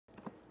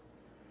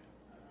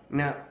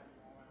Now,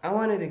 I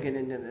wanted to get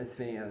into this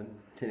video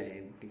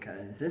today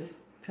because this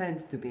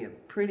tends to be a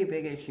pretty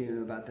big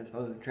issue about this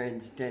whole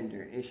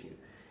transgender issue.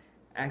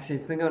 Actually,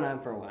 it's been going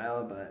on for a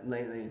while, but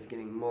lately it's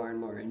getting more and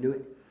more into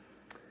it.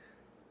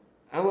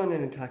 I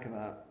wanted to talk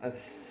about a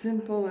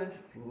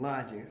simplest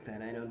logic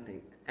that I don't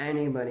think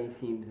anybody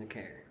seems to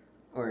care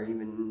or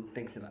even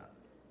thinks about.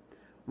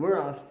 We're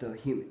all still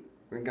human,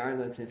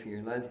 regardless if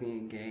you're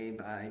lesbian, gay,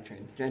 bi,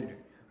 transgender,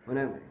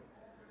 whatever.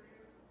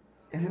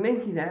 If it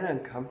makes you that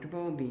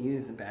uncomfortable to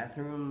use the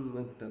bathroom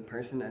with the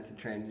person that's a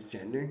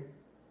transgender,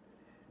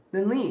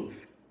 then leave.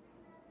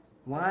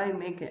 Why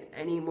make it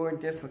any more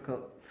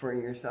difficult for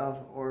yourself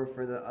or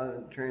for the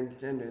other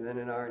transgender than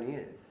it already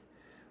is?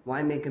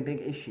 Why make a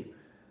big issue?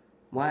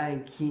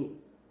 Why keep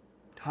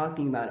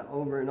talking about it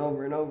over and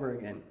over and over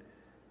again?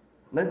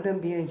 Let them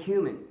be a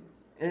human.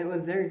 And it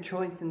was their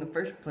choice in the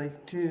first place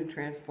to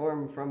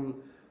transform from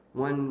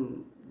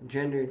one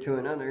gender to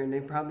another, and they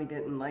probably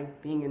didn't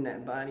like being in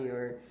that body,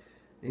 or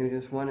they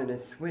just wanted to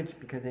switch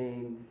because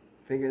they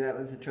figured that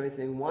was the choice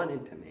they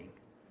wanted to make.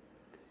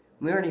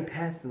 We already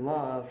passed the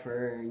law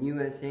for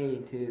USA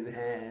to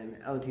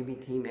have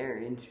LGBT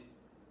marriage,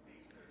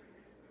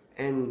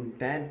 and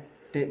that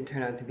didn't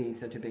turn out to be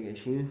such a big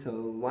issue, so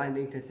why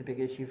make this a big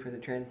issue for the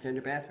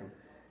transgender bathroom?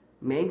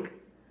 Make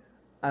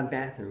a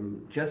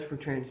bathroom just for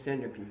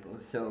transgender people,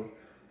 so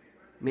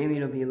maybe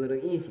it'll be a little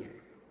easier.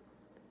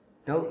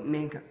 Don't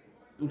make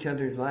each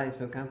other's lives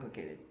so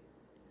complicated.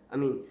 I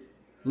mean,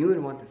 you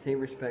would want the same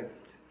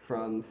respect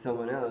from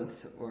someone else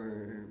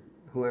or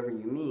whoever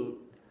you meet.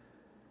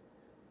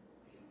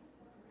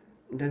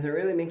 Does it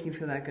really make you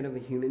feel that good of a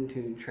human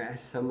to trash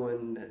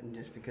someone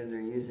just because they're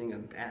using a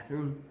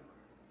bathroom?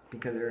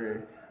 Because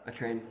they're a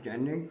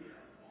transgender?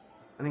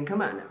 I mean,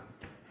 come on now.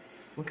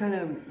 What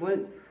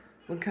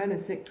kind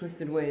of sick,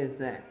 twisted way is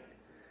that?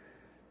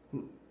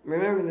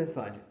 Remember this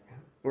logic.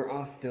 We're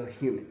all still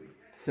human.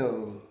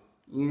 So,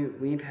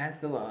 we passed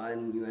the law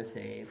in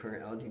USA for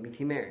LGBT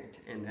marriage,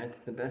 and that's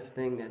the best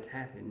thing that's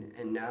happened.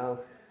 And now,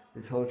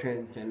 this whole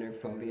transgender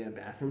phobia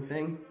bathroom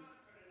thing,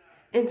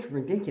 it's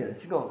ridiculous.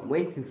 It's going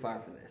way too far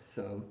for this.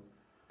 So,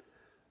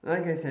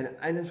 like I said,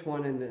 I just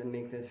wanted to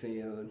make this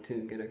video to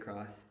get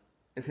across.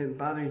 If it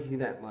bothers you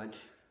that much,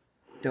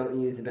 don't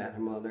use the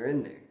bathroom while they're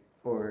in there.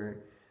 Or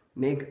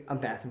make a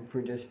bathroom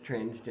for just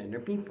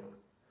transgender people.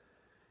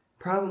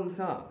 Problem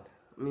solved.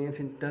 I mean, if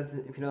you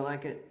don't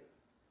like it,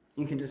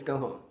 you can just go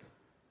home.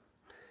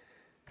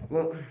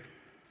 Well,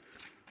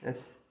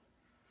 that's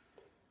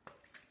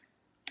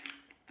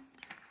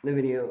the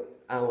video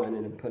I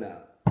wanted to put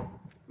out.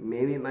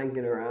 Maybe it might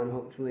get around,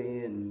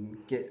 hopefully, and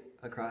get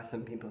across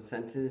some people's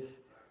senses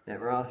that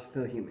we're all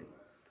still human.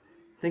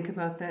 Think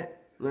about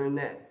that, learn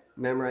that,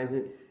 memorize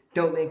it.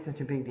 Don't make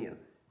such a big deal.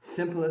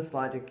 Simplest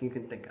logic you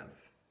can think of.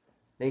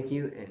 Thank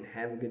you, and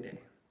have a good day.